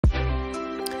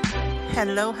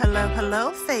Hello, hello,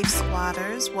 hello, Faith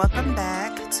Squatters. Welcome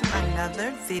back to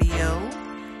another video.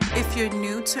 If you're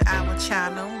new to our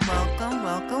channel, welcome,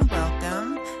 welcome,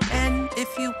 welcome. And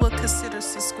if you would consider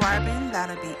subscribing,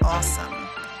 that'd be awesome.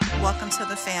 Welcome to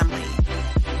the family.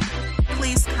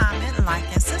 Please comment, like,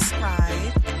 and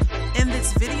subscribe. In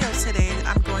this video today,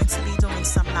 I'm going to be doing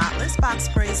some knotless box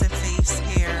braids in Faith's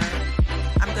hair.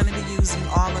 I'm going to be using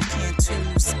all of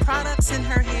Cantu's products in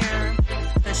her hair.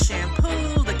 The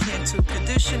shampoo, the Cantu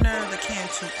conditioner, the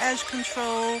Cantu edge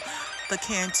control, the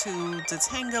Cantu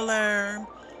detangler.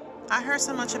 I heard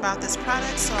so much about this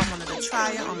product, so I wanted to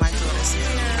try it on my daughter's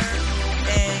hair.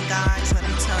 And guys, let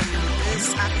me tell you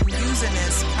this, I've been using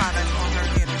this product on her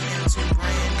hair. The Cantu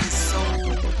brand is so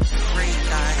great,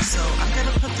 guys. So I'm going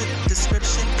to put the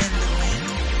description in the link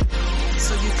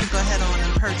so you can go ahead on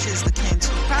and purchase the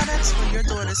Cantu products for your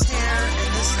daughter's hair. And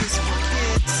this is for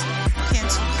kids,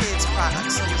 Cantu Kids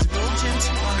products. So it's real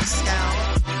gentle on the scalp.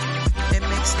 It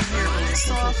makes the hair really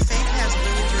soft. Faith has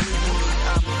really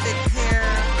thick hair.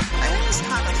 My hair is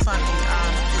kind of funny.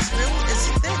 It's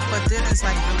thick, but then it's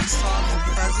like really soft and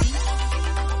fuzzy.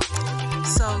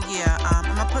 So yeah, I'm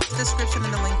gonna put the description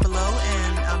in the link below,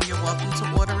 and you're welcome to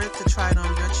order it to try it on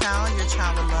your child. Your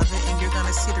child will love it, and you're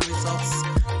gonna see the results,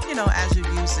 you know, as you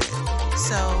use it.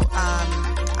 So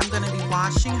I'm gonna be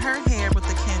washing her hair with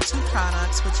the Cantu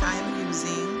products, which I am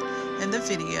using in the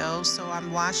video. So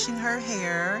I'm washing her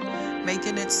hair,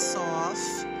 making it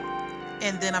soft,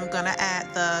 and then I'm gonna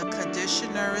add the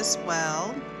conditioner as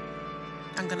well.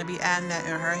 I'm gonna be adding that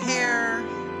in her hair,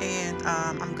 and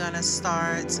I'm gonna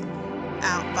start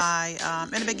out by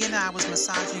in the beginning I was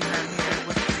massaging her hair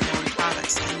with the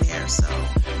products in there. So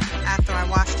after I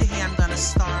wash the hair, I'm gonna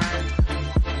start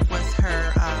with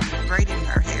her braiding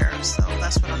her hair. So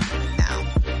that's what I'm doing now.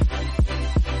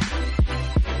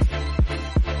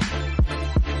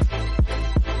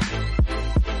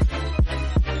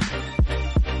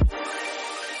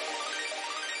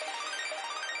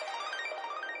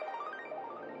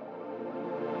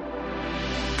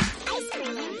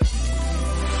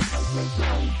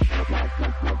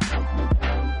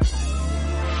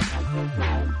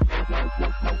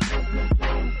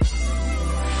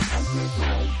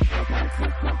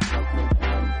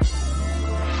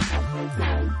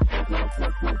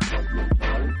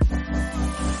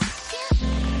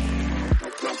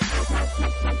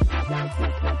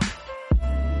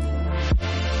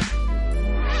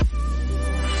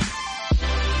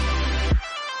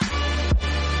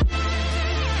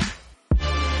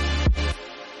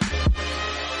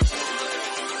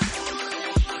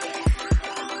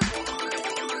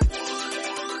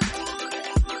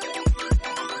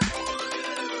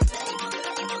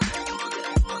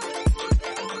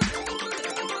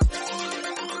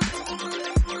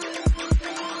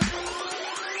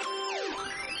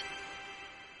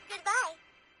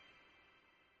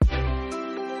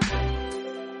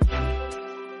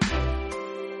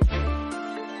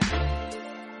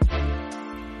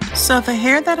 So the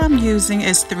hair that I'm using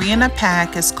is 3 in a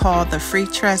pack. It's called the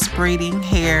Faithsglam braiding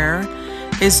hair.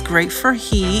 It's great for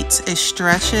heat. It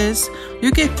stretches.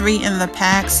 You get 3 in the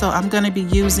pack, so I'm going to be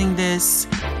using this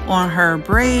on her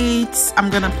braids. I'm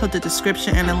going to put the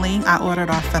description in the link. I ordered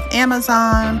off of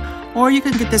Amazon, or you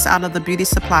can get this out of the beauty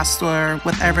supply store,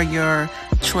 whatever your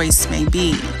choice may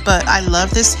be. But I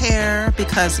love this hair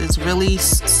because it's really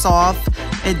soft.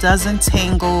 It doesn't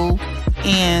tangle,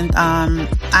 and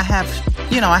I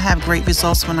have great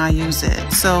results when I use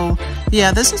it. So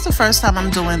yeah, this is the first time I'm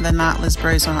doing the knotless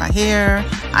braids on her hair.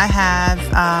 I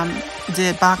have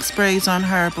did box braids on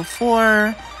her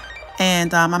before,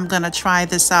 and I'm gonna try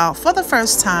this out for the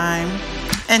first time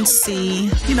and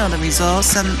see, you know, the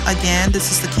results. And again,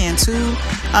 this is the Cantu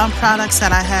products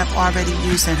that I have already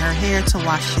used in her hair to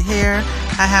wash the hair.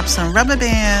 I have some rubber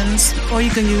bands, or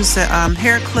you can use the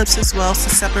hair clips as well to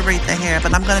separate the hair,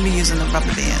 but I'm going to be using the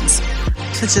rubber bands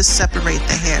to just separate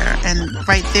the hair. And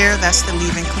right there, that's the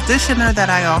leave-in conditioner that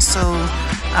I also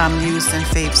used in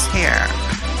Faith's hair.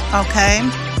 Okay,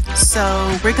 so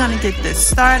we're going to get this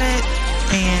started,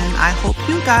 and I hope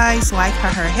you guys like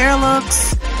how her hair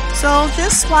looks. So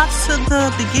just watch to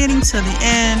the beginning to the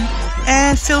end,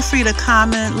 and feel free to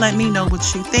comment. Let me know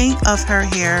what you think of her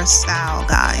hairstyle,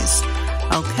 guys.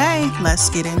 Okay, let's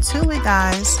get into it,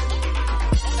 guys.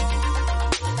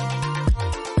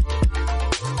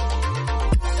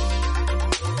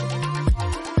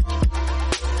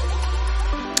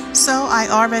 So I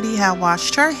already have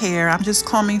washed her hair. I'm just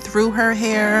combing through her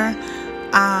hair.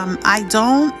 I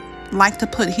don't like to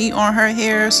put heat on her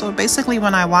hair, so basically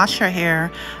when I wash her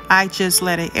hair, I just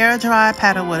let it air dry,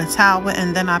 pat it with a towel,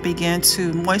 and then I begin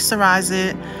to moisturize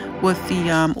it with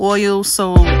the oil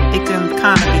so it can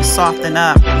kind of be softened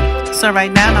up. So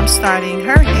right now I'm starting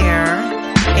her hair,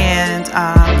 and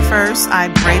first I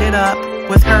braid it up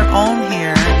with her own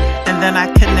hair, and then I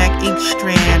connect each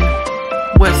strand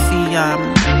with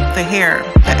the hair,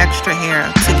 the extra hair,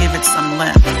 to give it some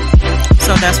length.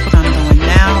 So that's what I'm doing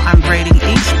now. I'm braiding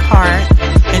each part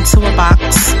into a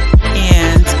box,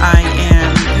 and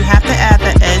you have to add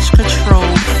the edge control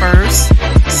first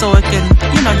so it can,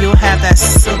 you'll have that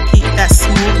silky, that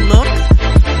smooth look,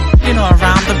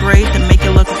 around the braid to make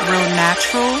it look real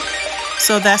natural.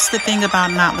 So that's the thing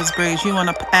about knotless braids. You want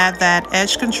to add that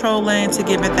edge control in to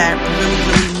give it that really,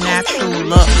 really natural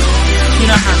look. You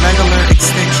know how regular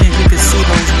extensions, you can see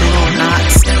those big old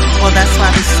knots. Well, that's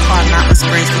why this is called knotless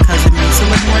braids, because it makes it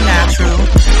look more natural,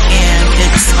 and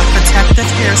it's a protective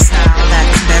hairstyle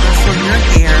that's better for your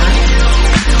hair.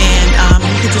 And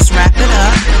you can just wrap it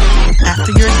up after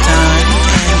you're done.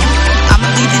 And I'm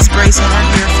gonna leave these braids in her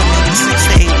hair for maybe 6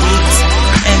 to 8 weeks,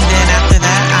 and then after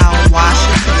that I'll wash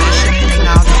it, condition it, and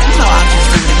I'll just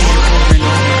do it again over and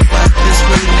over. But this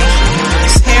really makes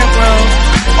your hair grow.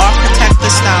 All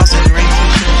protective styles are great for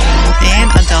children and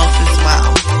adults as well.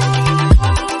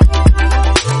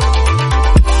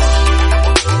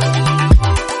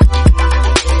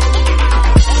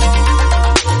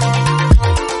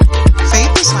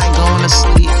 Faith is like going to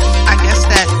sleep. I guess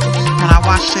that when I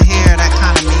washed her hair, that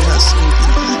kind of made her sleepy.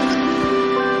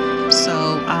 So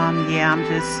yeah, I'm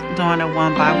just doing it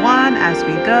one by one as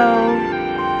we go.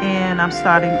 And I'm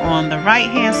starting on the right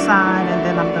hand side, and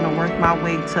then I'm going to work my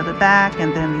way to the back,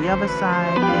 and then the other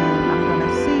side, and I'm going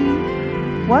to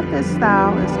see what this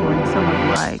style is going to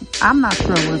look like. I'm not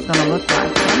sure what it's going to look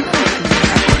like, so I'm going to see.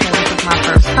 This is my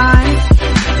first time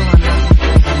doing this.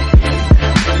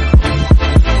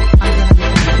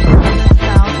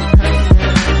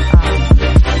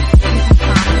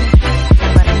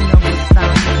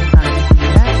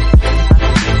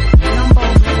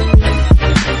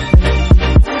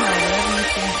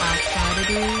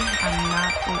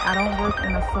 I don't work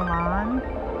in a salon,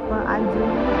 but I do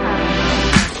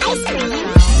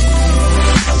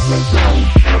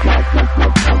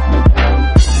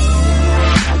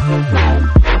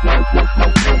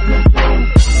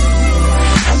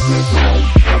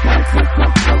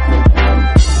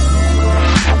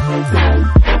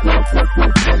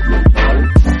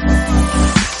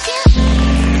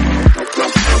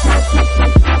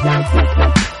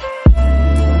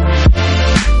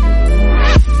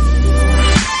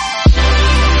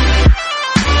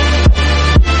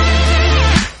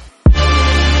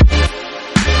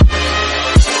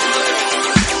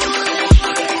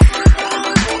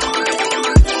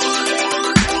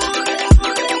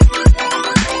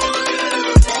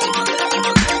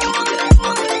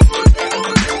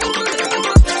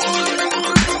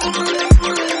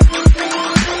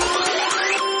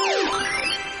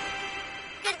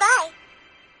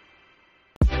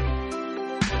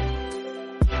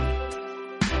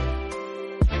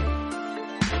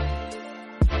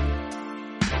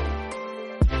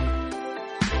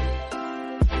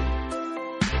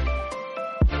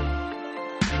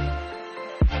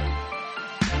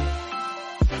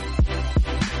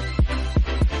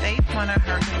wanted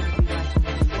her hair to be like a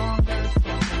little longer, so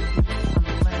I'm going to give it some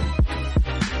length.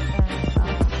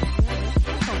 And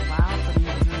it's so wild for me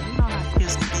to do. You know how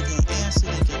kids get antsy,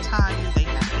 they get tired, they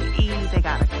have to eat, they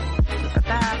got to go to the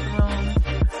bathroom.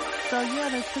 So yeah,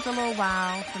 this took a little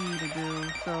while for me to do.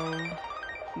 So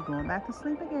she's going back to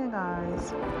sleep again, guys.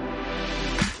 So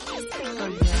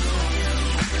yeah.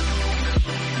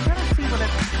 You're going to see what it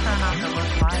turns out to look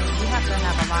like. We have to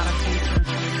have a lot of patience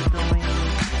when you're doing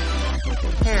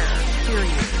hair, period,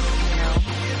 you know.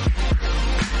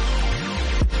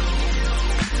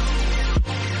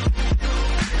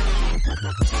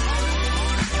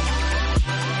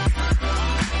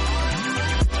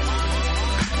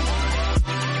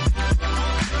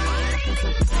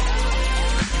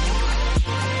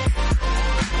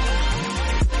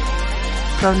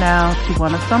 So now she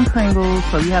wanted some Pringles,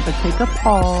 so you have to take a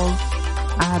pause.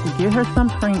 I had to get her some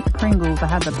Pringles. I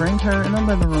had to bring her in the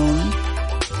living room.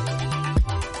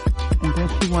 And then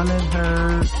she wanted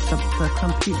her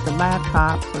the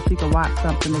laptop so she could watch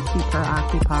something to keep her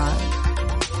occupied.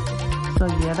 So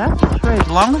yeah, that's the trick. As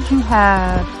long as you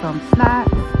have some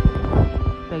snacks,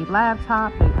 they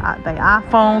laptop, they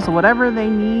iPhones, or whatever they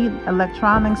need,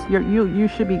 electronics, you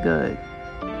should be good.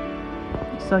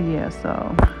 So yeah,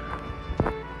 so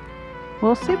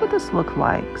we'll see what this looks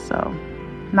like. So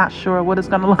not sure what it's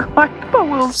gonna look like, but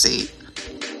we'll see.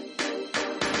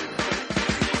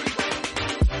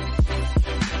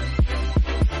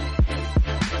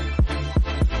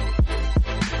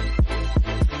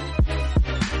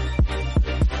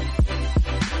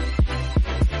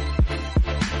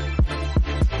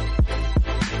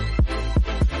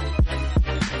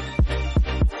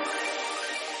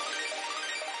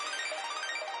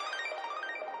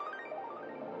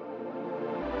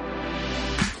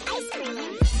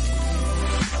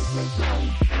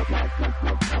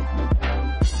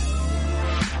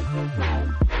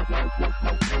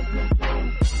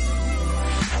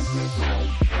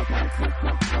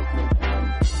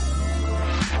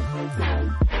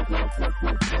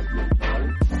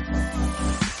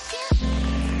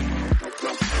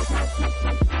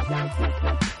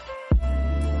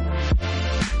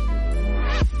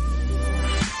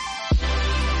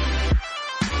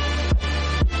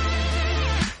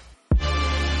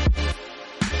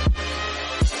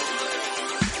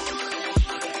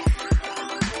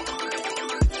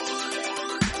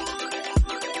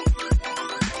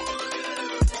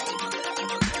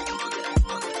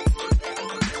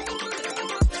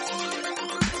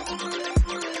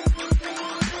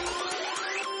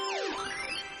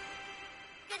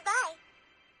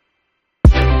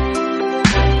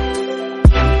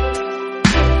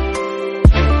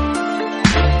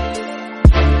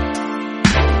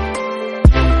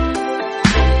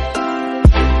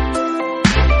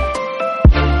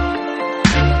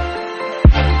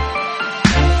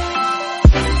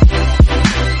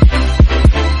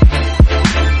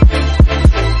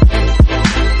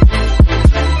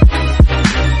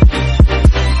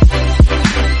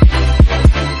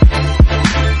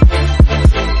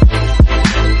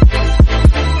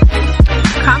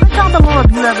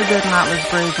 Did knotless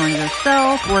braids on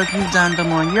yourself, or if you've done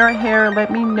them on your hair.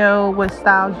 Let me know what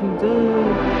styles you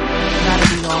did. That'll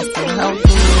be also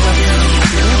helpful. Let me know what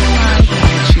you really like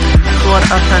and what you thought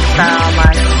of her style,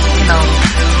 like, you know,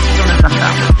 as soon as I'm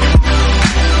done with it.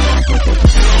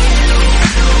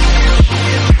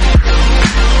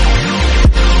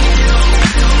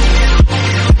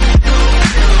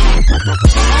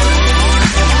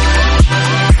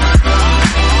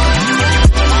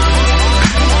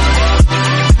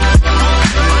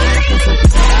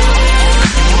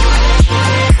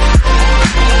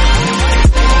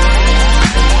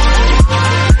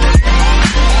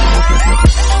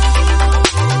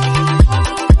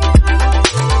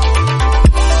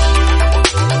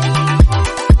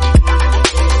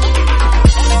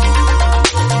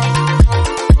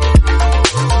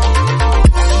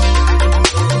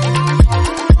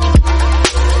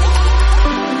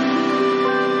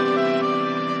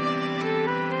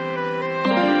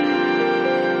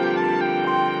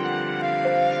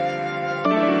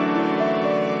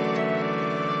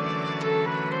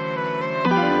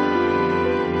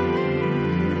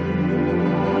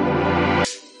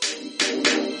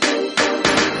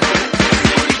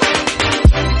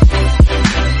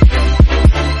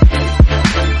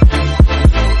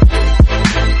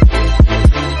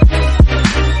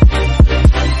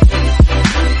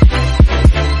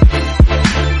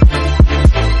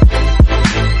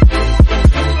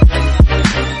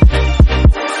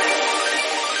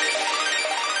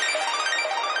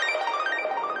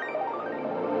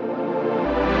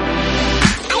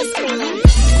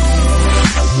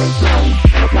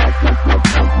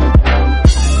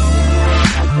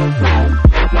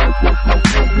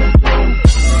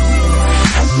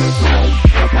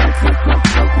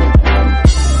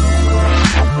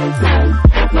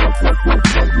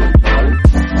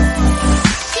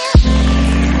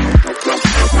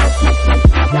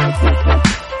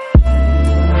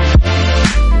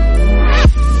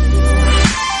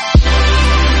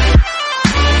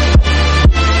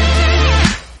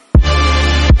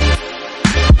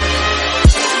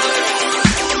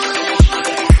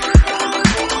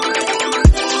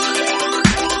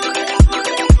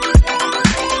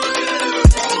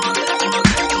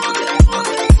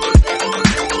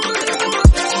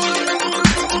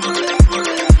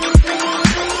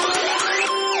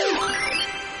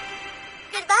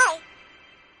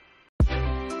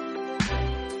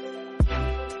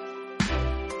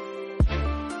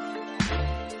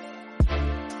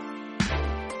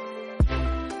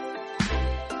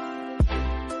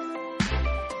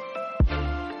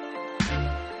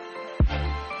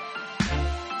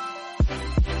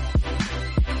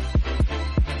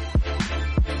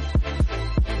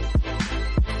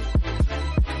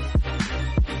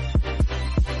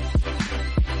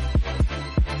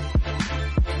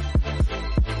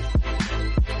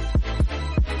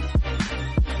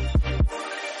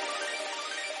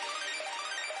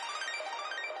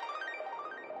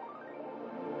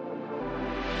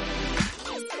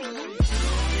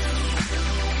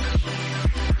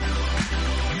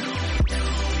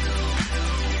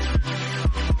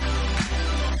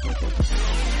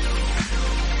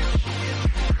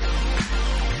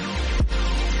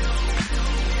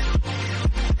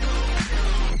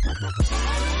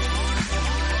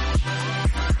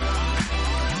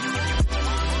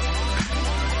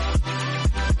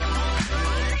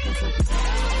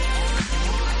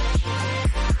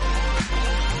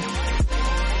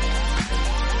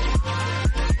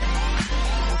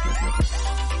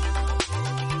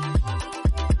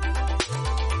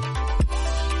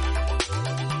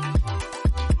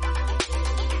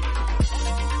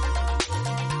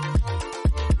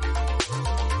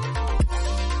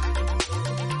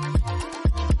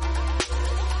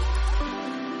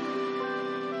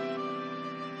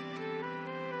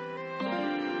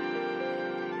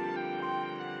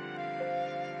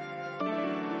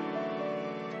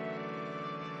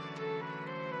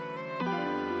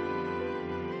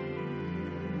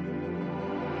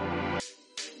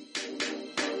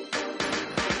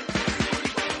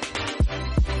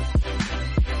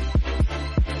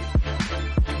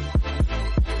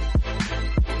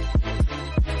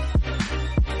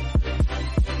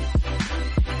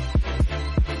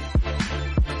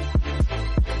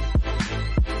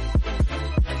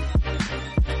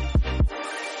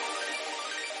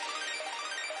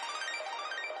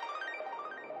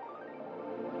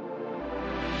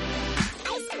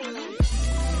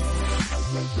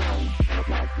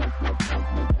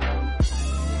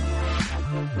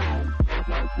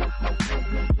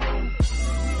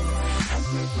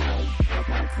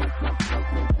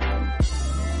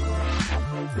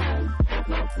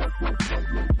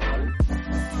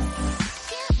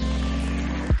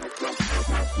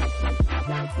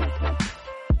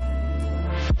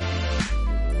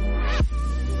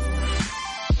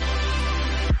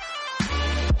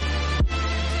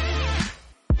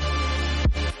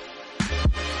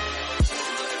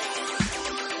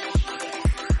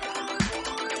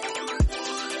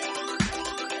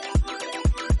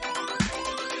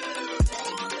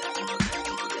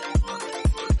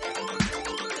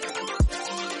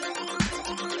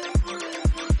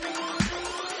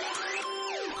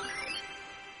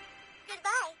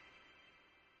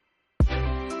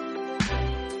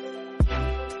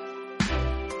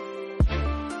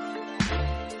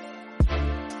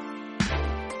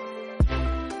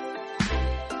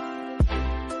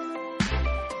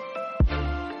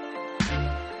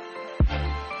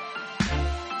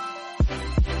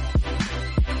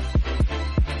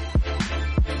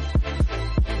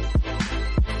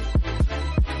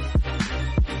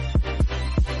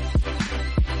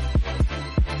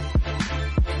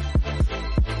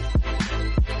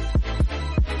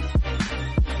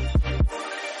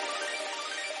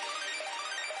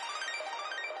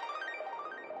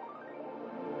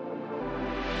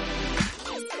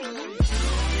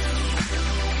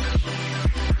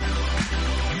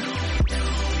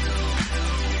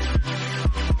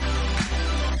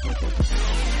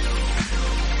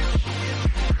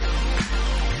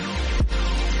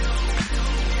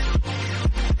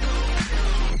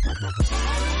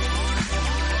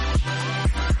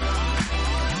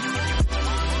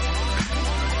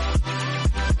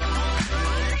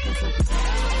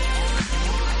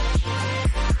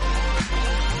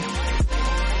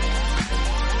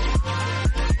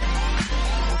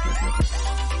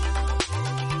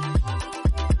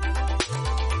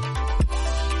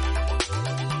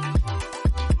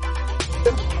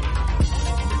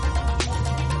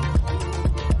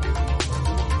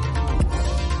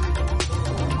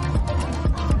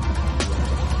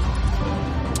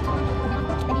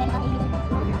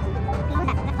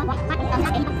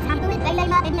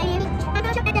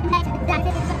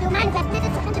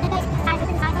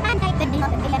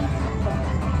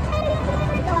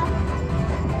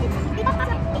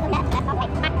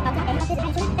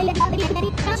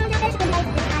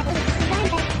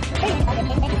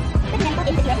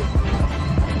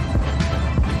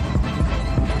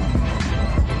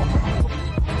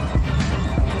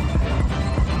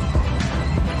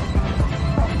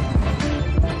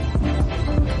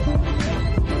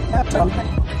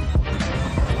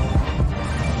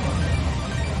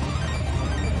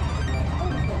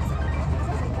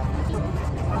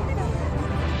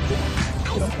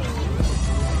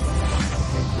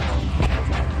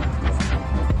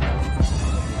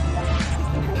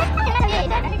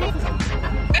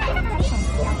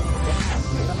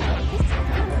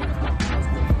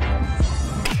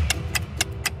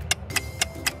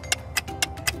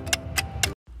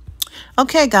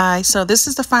 Okay guys, so this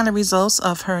is the final results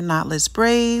of her knotless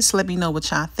braids. Let me know what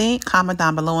y'all think. Comment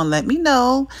down below and let me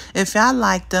know if y'all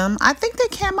like them. I think they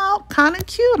came out kind of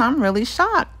cute. I'm really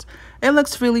shocked. It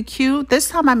looks really cute. This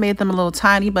time I made them a little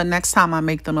tiny, but next time I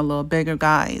make them a little bigger,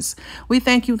 guys. We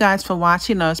thank you guys for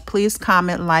watching us. Please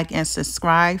comment, like, and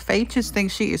subscribe. Faith just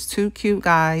thinks she is too cute,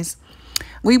 guys.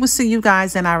 We will see you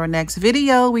guys in our next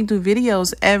video. We do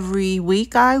videos every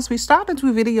week, guys. We start to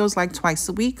do videos like twice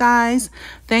a week, guys.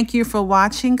 Thank you for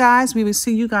watching, guys. We will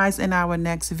see you guys in our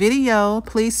next video.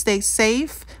 Please stay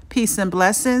safe. Peace and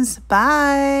blessings.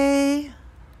 Bye.